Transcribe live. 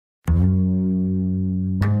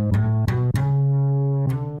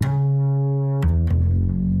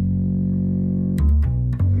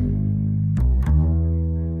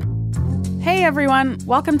Hey everyone,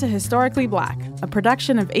 welcome to Historically Black, a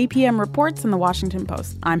production of APM Reports and The Washington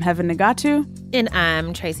Post. I'm Heaven Nagatu. And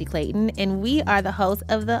I'm Tracy Clayton, and we are the hosts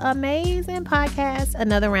of the amazing podcast,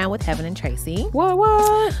 Another Round with Heaven and Tracy.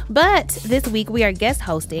 What? But this week we are guest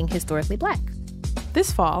hosting Historically Black.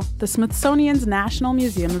 This fall, the Smithsonian's National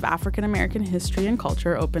Museum of African American History and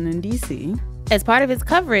Culture opened in D.C. As part of its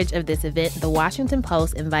coverage of this event, The Washington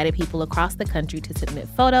Post invited people across the country to submit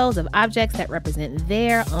photos of objects that represent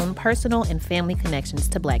their own personal and family connections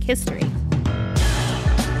to Black history.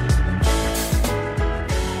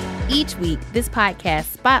 Each week, this podcast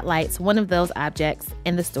spotlights one of those objects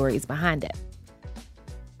and the stories behind it.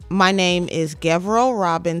 My name is Gevro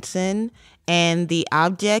Robinson, and the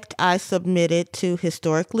object I submitted to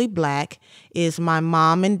Historically Black is my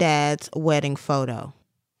mom and dad's wedding photo.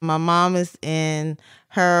 My mom is in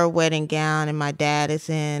her wedding gown and my dad is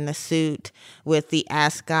in a suit with the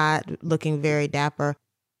ascot, looking very dapper.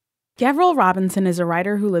 Gevro Robinson is a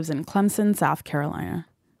writer who lives in Clemson, South Carolina.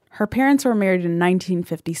 Her parents were married in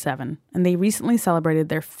 1957, and they recently celebrated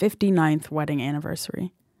their 59th wedding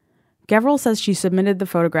anniversary. Gevro says she submitted the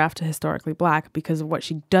photograph to Historically Black because of what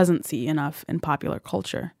she doesn't see enough in popular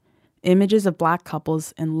culture: images of Black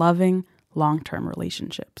couples in loving, long-term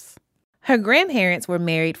relationships. Her grandparents were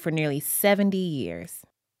married for nearly 70 years.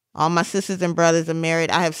 All my sisters and brothers are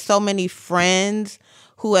married. I have so many friends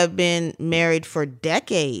who have been married for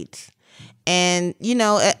decades. And, you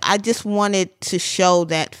know, I just wanted to show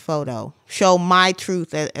that photo, show my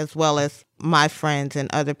truth as well as my friends and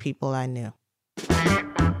other people I knew.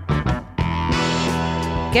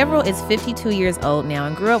 Gevro is 52 years old now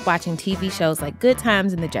and grew up watching TV shows like Good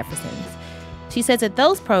Times and The Jeffersons. She says that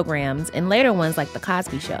those programs, and later ones like The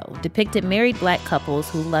Cosby Show, depicted married Black couples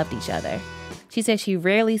who loved each other. She says she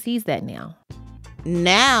rarely sees that now.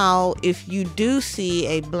 Now, if you do see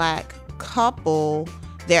a Black couple,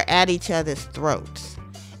 they're at each other's throats.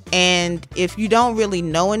 And if you don't really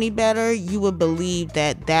know any better, you would believe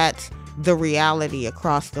that that's the reality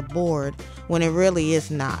across the board, when it really is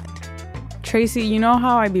not. Tracy, you know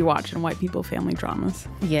how I be watching white people family dramas?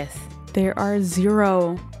 Yes. There are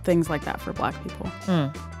zero things like that for Black people.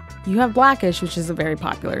 You have Blackish, which is a very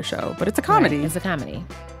popular show, but it's a comedy. Right, it's a comedy.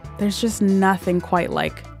 There's just nothing quite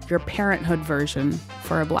like your Parenthood version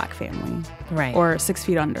for a Black family. Right. Or 6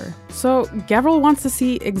 Feet Under. So Gevro wants to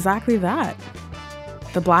see exactly that.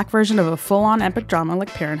 The Black version of a full-on epic drama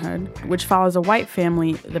like Parenthood, which follows a white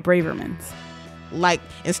family, the Bravermans. Like,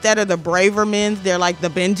 instead of the Bravermans, they're like the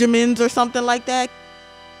Benjamins or something like that.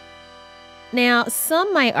 Now,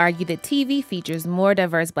 some might argue that TV features more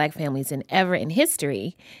diverse Black families than ever in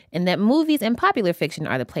history, and that movies and popular fiction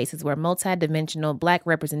are the places where multidimensional Black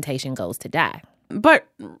representation goes to die. But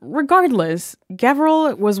regardless,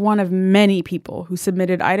 Gevro was one of many people who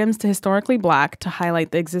submitted items to Historically Black to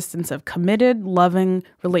highlight the existence of committed, loving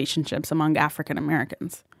relationships among African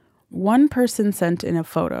Americans. One person sent in a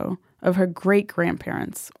photo of her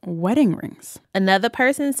great-grandparents' wedding rings. Another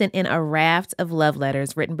person sent in a raft of love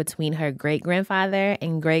letters written between her great-grandfather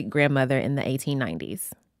and great-grandmother in the 1890s.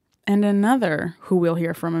 And another, who we'll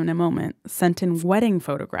hear from in a moment, sent in wedding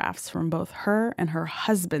photographs from both her and her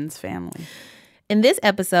husband's family. In this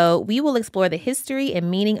episode, we will explore the history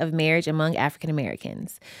and meaning of marriage among African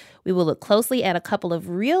Americans. We will look closely at a couple of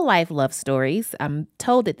real-life love stories. I'm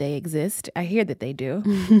told that they exist. I hear that they do.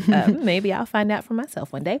 Maybe I'll find out for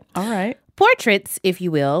myself one day. All right. Portraits, if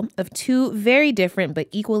you will, of two very different but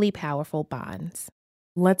equally powerful bonds.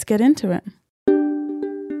 Let's get into it.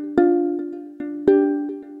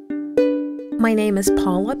 My name is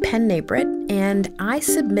Paula Penn-Nabrit, and I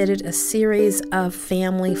submitted a series of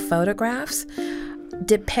family photographs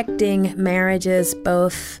depicting marriages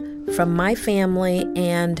both from my family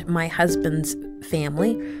and my husband's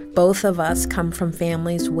family. Both of us come from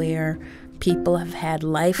families where people have had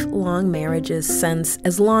lifelong marriages since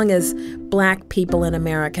as long as Black people in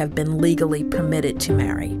America have been legally permitted to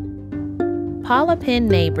marry. Paula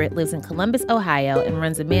Penn-Nabrit lives in Columbus, Ohio, and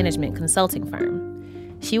runs a management consulting firm.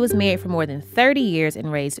 She was married for more than 30 years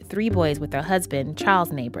and raised 3 boys with her husband, Charles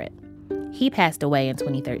Nabrit. He passed away in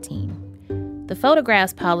 2013. The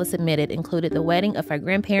photographs Paula submitted included the wedding of her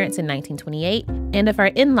grandparents in 1928 and of her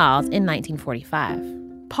in-laws in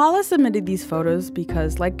 1945. Paula submitted these photos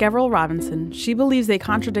because, like Gevro Robinson, she believes they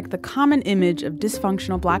contradict the common image of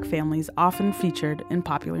dysfunctional Black families often featured in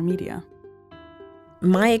popular media.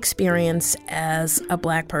 My experience as a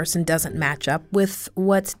Black person doesn't match up with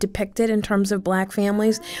what's depicted in terms of Black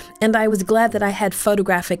families, and I was glad that I had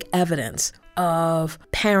photographic evidence of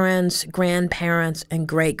parents, grandparents, and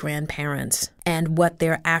great-grandparents and what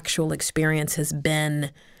their actual experience has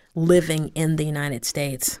been living in the United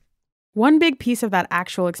States. One big piece of that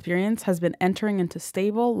actual experience has been entering into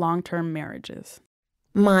stable, long-term marriages.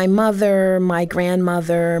 My mother, my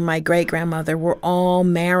grandmother, my great-grandmother were all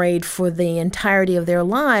married for the entirety of their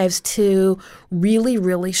lives to really,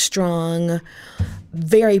 really strong,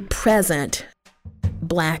 very present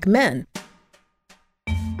Black men.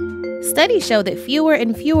 Studies show that fewer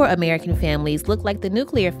and fewer American families look like the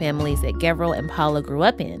nuclear families that Gevriel and Paula grew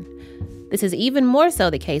up in. This is even more so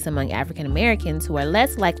the case among African Americans, who are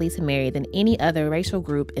less likely to marry than any other racial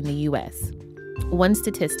group in the U.S. One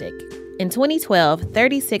statistic. In 2012,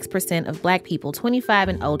 36% of Black people 25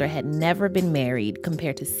 and older had never been married,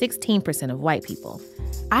 compared to 16% of white people.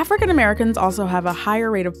 African Americans also have a higher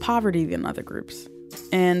rate of poverty than other groups.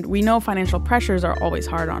 And we know financial pressures are always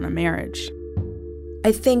hard on a marriage.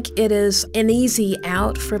 I think it is an easy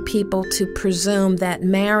out for people to presume that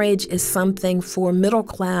marriage is something for middle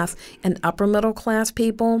class and upper middle class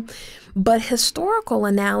people. But historical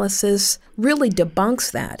analysis really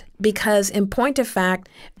debunks that, because in point of fact,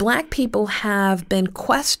 Black people have been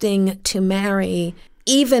questing to marry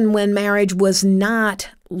even when marriage was not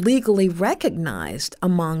legally recognized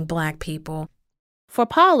among Black people. For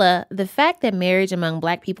Paula, the fact that marriage among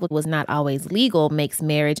Black people was not always legal makes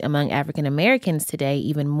marriage among African Americans today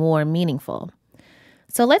even more meaningful.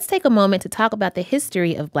 So let's take a moment to talk about the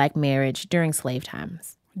history of Black marriage during slave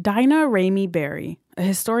times. Dinah Ramey Berry, a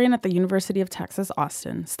historian at the University of Texas,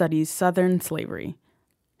 Austin, studies Southern slavery.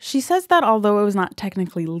 She says that although it was not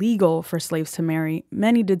technically legal for slaves to marry,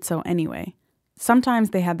 many did so anyway.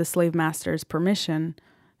 Sometimes they had the slave master's permission,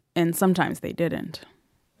 and sometimes they didn't.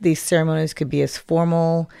 These ceremonies could be as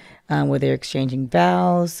formal, where they're exchanging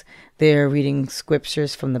vows, they're reading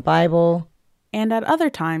scriptures from the Bible. And at other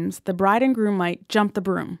times, the bride and groom might jump the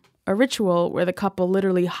broom, a ritual where the couple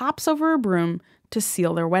literally hops over a broom to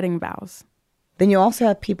seal their wedding vows. Then you also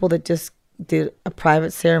have people that just did a private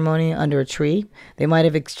ceremony under a tree. They might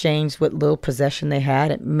have exchanged what little possession they had.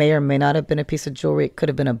 It may or may not have been a piece of jewelry. It could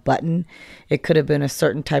have been a button. It could have been a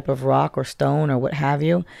certain type of rock or stone or what have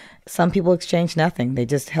you. Some people exchanged nothing. They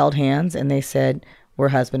just held hands and they said, we're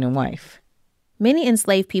husband and wife. Many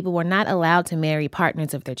enslaved people were not allowed to marry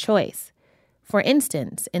partners of their choice. For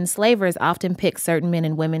instance, enslavers often picked certain men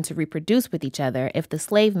and women to reproduce with each other if the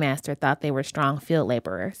slave master thought they were strong field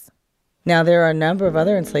laborers. Now, there are a number of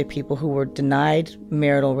other enslaved people who were denied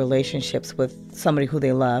marital relationships with somebody who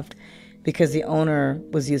they loved because the owner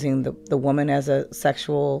was using the woman as a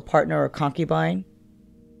sexual partner or concubine.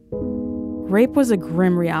 Rape was a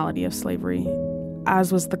grim reality of slavery,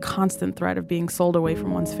 as was the constant threat of being sold away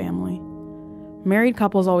from one's family. Married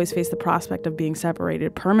couples always face the prospect of being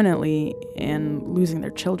separated permanently and losing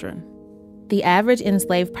their children. The average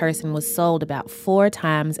enslaved person was sold about 4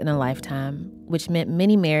 times in a lifetime, which meant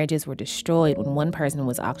many marriages were destroyed when one person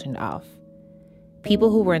was auctioned off. People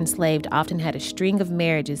who were enslaved often had a string of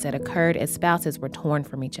marriages that occurred as spouses were torn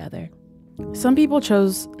from each other. Some people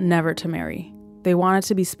chose never to marry. They wanted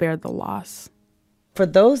to be spared the loss. For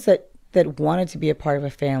those that wanted to be a part of a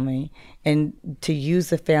family and to use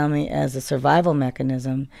the family as a survival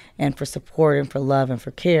mechanism and for support and for love and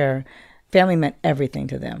for care, family meant everything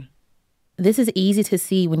to them. This is easy to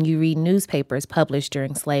see when you read newspapers published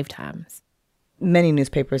during slave times. Many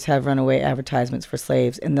newspapers have runaway advertisements for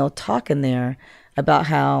slaves, and they'll talk in there about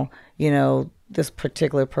how, this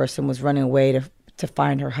particular person was running away to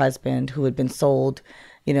find her husband who had been sold,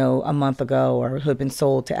 a month ago, or who had been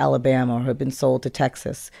sold to Alabama, or who had been sold to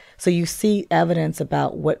Texas. So you see evidence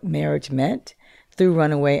about what marriage meant through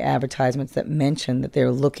runaway advertisements that mention that they're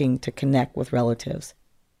looking to connect with relatives.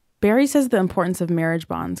 Berry says the importance of marriage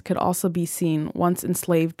bonds could also be seen once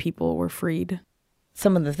enslaved people were freed.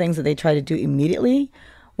 Some of the things that they tried to do immediately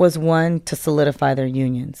was, one, to solidify their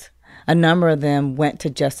unions. A number of them went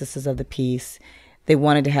to justices of the peace. They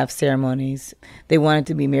wanted to have ceremonies. They wanted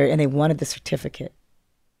to be married, and they wanted the certificate.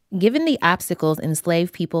 Given the obstacles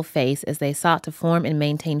enslaved people face as they sought to form and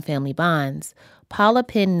maintain family bonds, Paula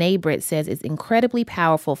Penn Nabrett says it's incredibly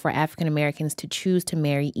powerful for African Americans to choose to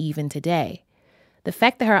marry even today. The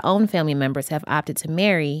fact that her own family members have opted to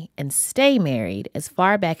marry and stay married as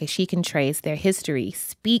far back as she can trace their history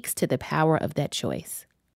speaks to the power of that choice.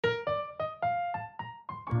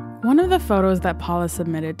 One of the photos that Paula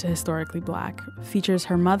submitted to Historically Black features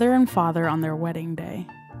her mother and father on their wedding day.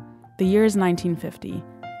 The year is 1950,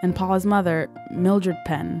 and Paula's mother, Mildred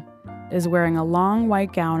Penn, is wearing a long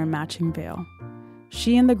white gown and matching veil.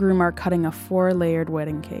 She and the groom are cutting a 4-layered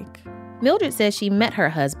wedding cake. Mildred says she met her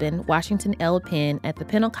husband, Washington L. Penn, at the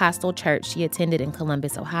Pentecostal church she attended in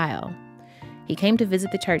Columbus, Ohio. He came to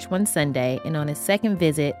visit the church one Sunday, and on his second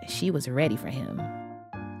visit, she was ready for him.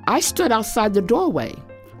 I stood outside the doorway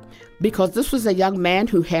because this was a young man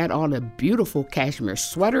who had on a beautiful cashmere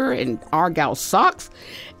sweater and argyle socks.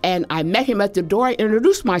 And I met him at the door. I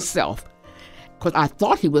introduced myself because I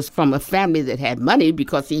thought he was from a family that had money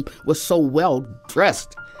because he was so well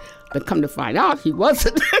dressed. But come to find out, he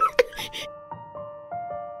wasn't.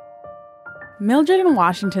 Mildred and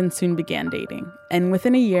Washington soon began dating, and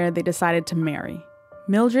within a year, they decided to marry.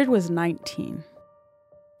 Mildred was 19.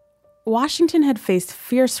 Washington had faced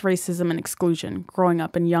fierce racism and exclusion growing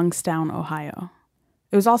up in Youngstown, Ohio.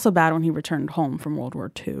 It was also bad when he returned home from World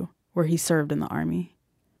War II, where he served in the Army.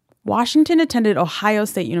 Washington attended Ohio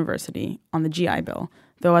State University on the GI Bill,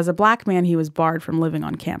 though as a black man, he was barred from living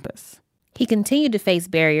on campus. He continued to face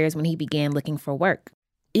barriers when he began looking for work.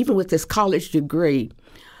 Even with his college degree,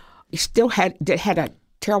 he still had a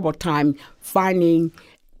terrible time finding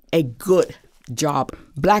a good job.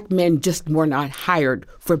 Black men just were not hired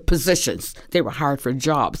for positions. They were hired for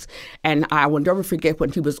jobs. And I will never forget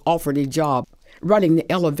when he was offered a job running the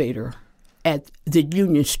elevator at the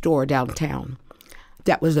Union store downtown.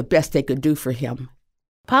 That was the best they could do for him.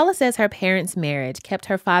 Paula says her parents' marriage kept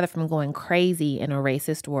her father from going crazy in a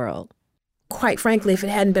racist world. Quite frankly, if it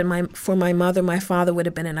hadn't been for my mother, my father would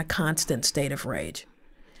have been in a constant state of rage.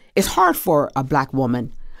 It's hard for a black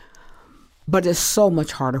woman, but it's so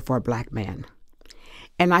much harder for a black man.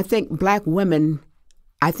 And I think black women,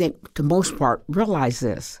 to most part, realize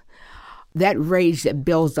this. That rage that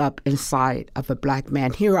builds up inside of a black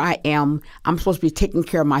man. Here I am, I'm supposed to be taking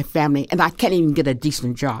care of my family, and I can't even get a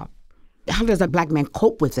decent job. How does a black man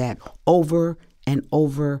cope with that over and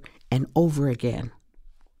over and over again?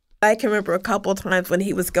 I can remember a couple of times when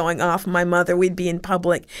he was going off, we'd be in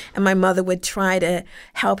public, and my mother would try to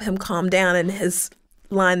help him calm down. And his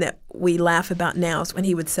line that we laugh about now is when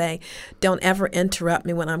he would say, "Don't ever interrupt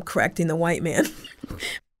me when I'm correcting the white man."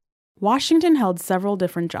 Washington held several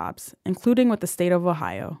different jobs, including with the state of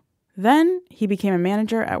Ohio. Then he became a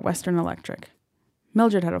manager at Western Electric.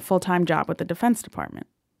 Mildred had a full-time job with the Defense Department.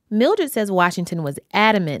 Mildred says Washington was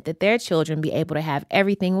adamant that their children be able to have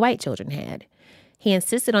everything white children had. He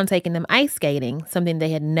insisted on taking them ice skating, something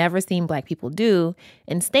they had never seen black people do,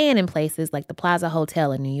 and staying in places like the Plaza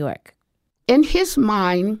Hotel in New York. In his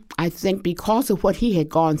mind, I think because of what he had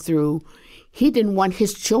gone through, he didn't want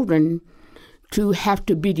his children to have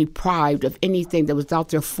to be deprived of anything that was out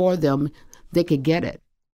there for them. They could get it.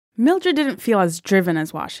 Mildred didn't feel as driven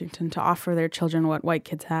as Washington to offer their children what white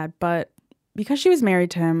kids had, but because she was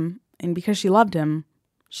married to him and because she loved him,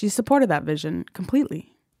 she supported that vision completely.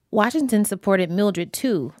 Washington supported Mildred,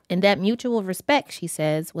 too, and that mutual respect, she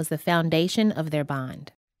says, was the foundation of their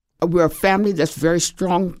bond. We're a family that's very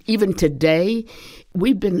strong. Even today,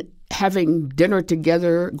 we've been having dinner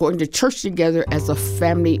together, going to church together as a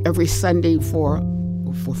family every Sunday for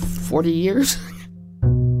 40 years.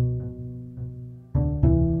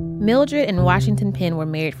 Mildred and Washington Penn were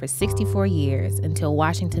married for 64 years until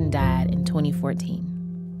Washington died in 2014.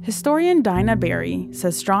 Historian Dinah Berry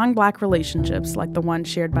says strong black relationships like the one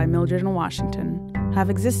shared by Mildred and Washington have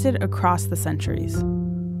existed across the centuries.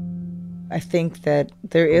 I think that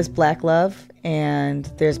there is black love, and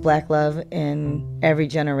there's black love in every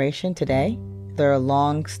generation today. There are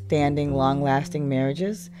long-standing, long-lasting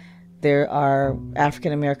marriages. There are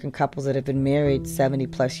African-American couples that have been married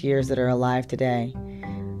 70-plus years that are alive today.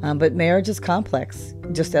 But marriage is complex,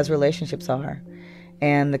 just as relationships are.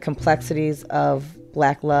 And the complexities of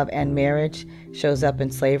black love and marriage shows up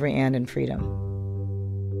in slavery and in freedom.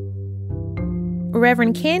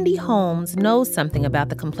 Reverend Candy Holmes knows something about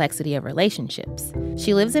the complexity of relationships.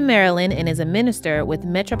 She lives in Maryland and is a minister with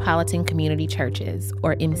Metropolitan Community Churches,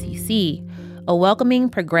 or MCC, a welcoming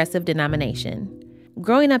progressive denomination.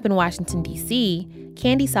 Growing up in Washington, D.C.,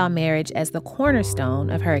 Candy saw marriage as the cornerstone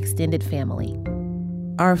of her extended family.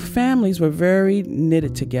 Our families were very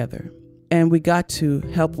knitted together, and we got to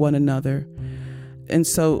help one another. And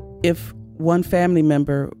so if one family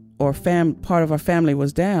member or part of our family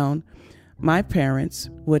was down, my parents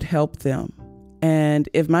would help them. And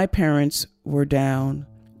if my parents were down,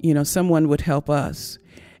 someone would help us.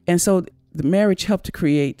 And so the marriage helped to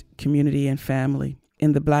create community and family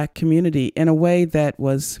in the black community in a way that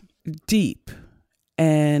was deep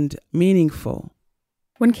and meaningful.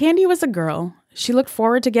 When Candy was a girl, she looked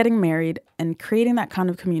forward to getting married and creating that kind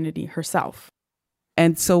of community herself.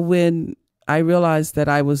 And so when I realized that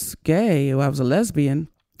I was gay, or I was a lesbian,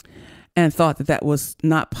 and thought that was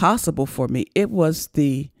not possible for me, it was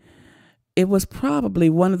probably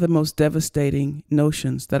one of the most devastating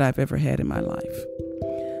notions that I've ever had in my life,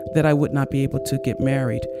 that I would not be able to get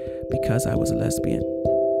married because I was a lesbian.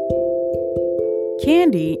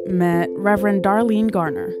 Candy met Reverend Darlene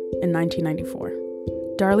Garner in 1994.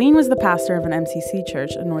 Darlene was the pastor of an MCC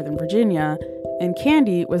church in Northern Virginia, and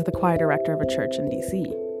Candy was the choir director of a church in D.C.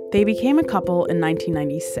 They became a couple in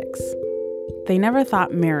 1996. They never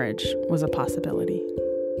thought marriage was a possibility.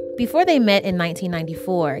 Before they met in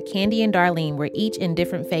 1994, Candy and Darlene were each in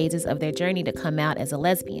different phases of their journey to come out as a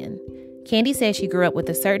lesbian. Candy says she grew up with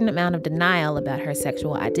a certain amount of denial about her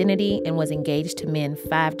sexual identity and was engaged to men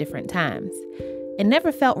 5 different times. It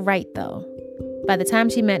never felt right, though. By the time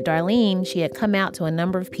she met Darlene, she had come out to a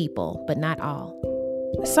number of people, but not all.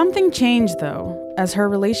 Something changed, though, as her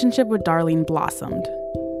relationship with Darlene blossomed.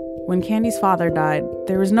 When Candy's father died,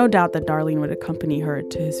 there was no doubt that Darlene would accompany her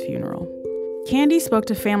to his funeral. Candy spoke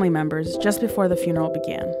to family members just before the funeral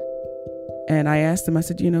began. And I asked them, I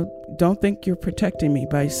said, don't think you're protecting me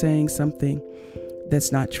by saying something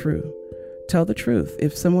that's not true. Tell the truth.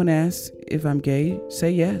 If someone asks if I'm gay,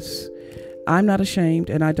 say yes. I'm not ashamed,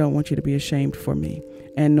 and I don't want you to be ashamed for me,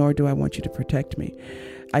 and nor do I want you to protect me.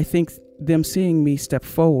 I think them seeing me step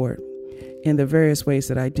forward in the various ways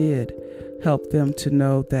that I did helped them to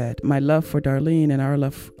know that my love for Darlene and our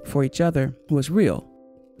love for each other was real,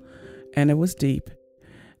 and it was deep,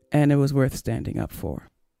 and it was worth standing up for.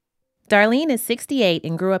 Darlene is 68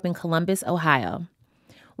 and grew up in Columbus, Ohio.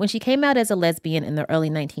 When she came out as a lesbian in the early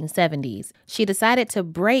 1970s, she decided to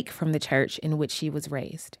break from the church in which she was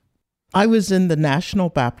raised. I was in the National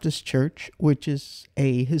Baptist Church, which is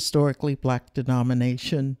a historically Black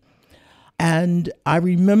denomination. And I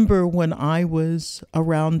remember when I was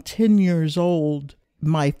around 10 years old,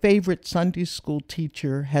 my favorite Sunday school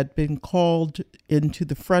teacher had been called into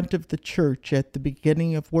the front of the church at the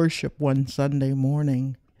beginning of worship one Sunday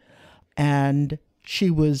morning. And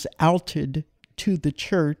she was outed to the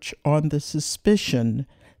church on the suspicion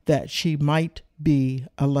that she might be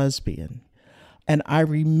a lesbian. And I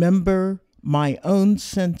remember my own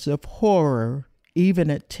sense of horror, even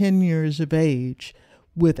at 10 years of age,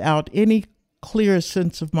 without any clear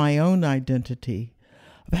sense of my own identity,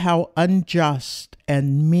 of how unjust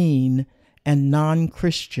and mean and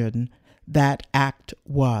non-Christian that act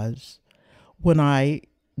was. When I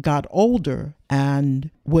got older and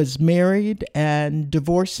was married and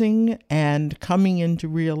divorcing and coming into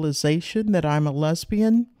realization that I'm a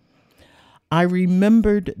lesbian, I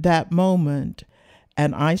remembered that moment,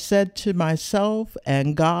 and I said to myself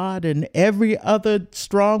and God and every other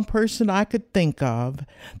strong person I could think of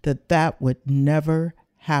that that would never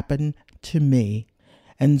happen to me.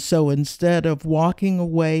 And so instead of walking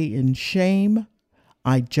away in shame,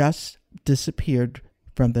 I just disappeared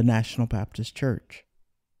from the National Baptist Church.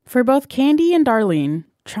 For both Candy and Darlene,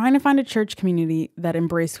 trying to find a church community that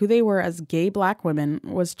embraced who they were as gay Black women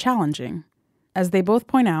was challenging. As they both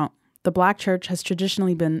point out, the Black church has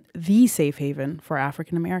traditionally been the safe haven for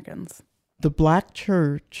African Americans. The Black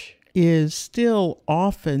church is still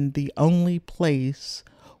often the only place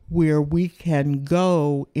where we can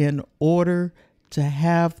go in order to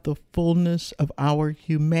have the fullness of our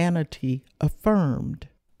humanity affirmed.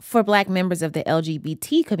 For Black members of the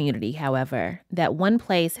LGBT community, however, that one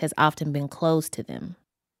place has often been closed to them.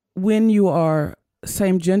 When you are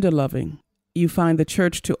same-gender loving, you find the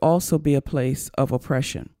church to also be a place of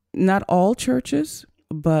oppression. Not all churches,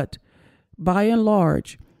 but by and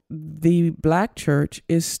large, the Black church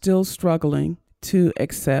is still struggling to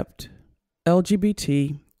accept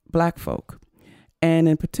LGBT Black folk. And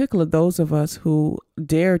in particular, those of us who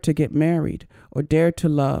dare to get married or dare to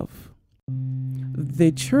love.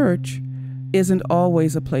 The church isn't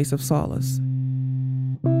always a place of solace.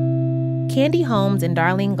 Candy Holmes and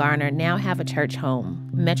Darlene Garner now have a church home,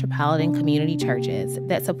 Metropolitan Community Churches,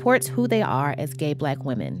 that supports who they are as gay Black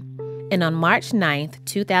women. And on March 9th,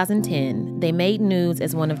 2010, they made news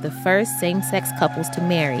as one of the first same-sex couples to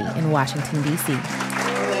marry in Washington, D.C.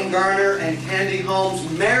 Darlene Garner and Candy Holmes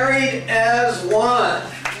married as one.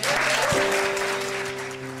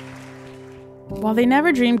 While they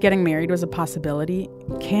never dreamed getting married was a possibility,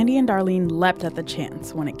 Candy and Darlene leapt at the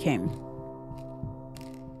chance when it came.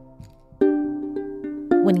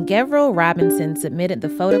 When Gevro Robinson submitted the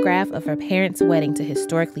photograph of her parents' wedding to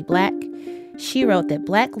Historically Black, she wrote that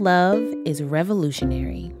Black love is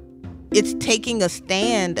revolutionary. It's taking a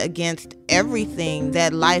stand against everything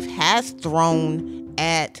that life has thrown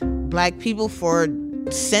at Black people for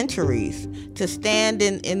centuries. To stand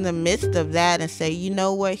in the midst of that and say, you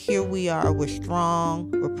know what, here we are, we're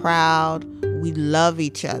strong, we're proud, we love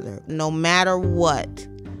each other. No matter what,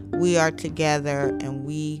 we are together and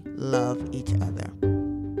we love each other.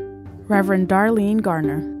 Reverend Darlene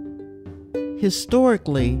Garner.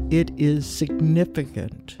 Historically, it is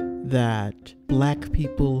significant that Black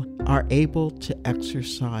people are able to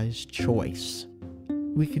exercise choice.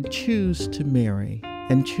 We can choose to marry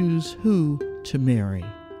and choose who to marry.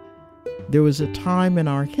 There was a time in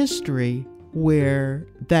our history where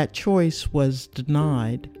that choice was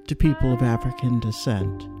denied to people of African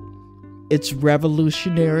descent. It's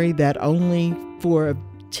revolutionary that only for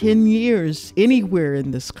 10 years anywhere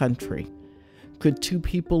in this country could two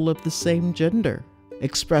people of the same gender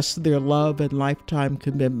express their love and lifetime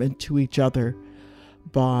commitment to each other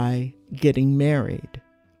by getting married.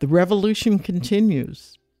 The revolution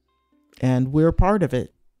continues, and we're part of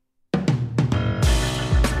it.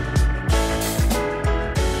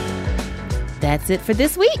 That's it for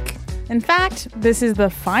this week. In fact, this is the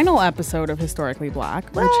final episode of Historically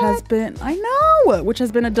Black, which has been a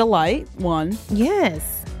delight.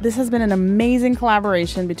 Yes. This has been an amazing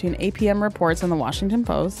collaboration between APM Reports and the Washington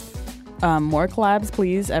Post. More collabs,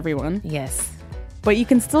 please, everyone. Yes. But you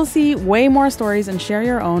can still see way more stories and share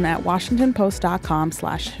your own at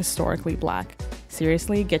washingtonpost.com/historicallyblack.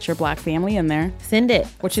 Seriously, get your Black family in there. Send it.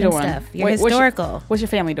 What you Send doing? Stuff. You're historical. What's your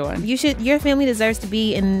family doing? Your family deserves to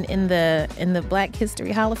be in the Black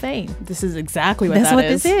History Hall of Fame. This is exactly what That's what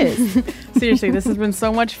this is. Seriously, this has been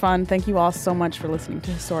so much fun. Thank you all so much for listening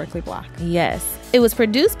to Historically Black. Yes. It was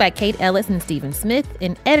produced by Kate Ellis and Stephen Smith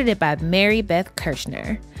and edited by Mary Beth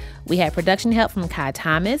Kirshner. We had production help from Kai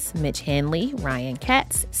Thomas, Mitch Hanley, Ryan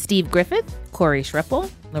Katz, Steve Griffith, Corey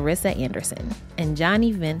Schreppel, Larissa Anderson, and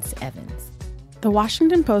Johnny Vince Evans. The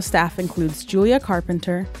Washington Post staff includes Julia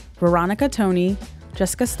Carpenter, Veronica Toney,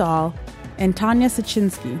 Jessica Stahl, and Tanya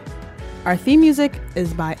Sachinsky. Our theme music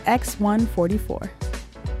is by X144.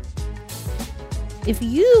 If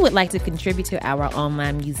you would like to contribute to our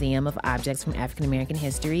online museum of objects from African American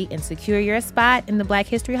history and secure your spot in the Black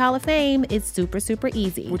History Hall of Fame, it's super, super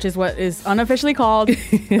easy. Which is what is unofficially called,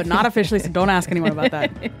 but not officially, so don't ask anyone about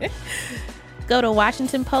that. Go to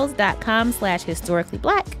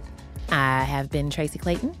WashingtonPost.com/historicallyblack. I have been Tracy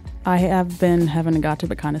Clayton. I have been Heaven and Got to,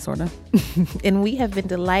 but kind of, sort of. And we have been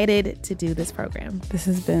delighted to do this program. This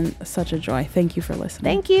has been such a joy. Thank you for listening.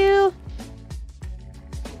 Thank you.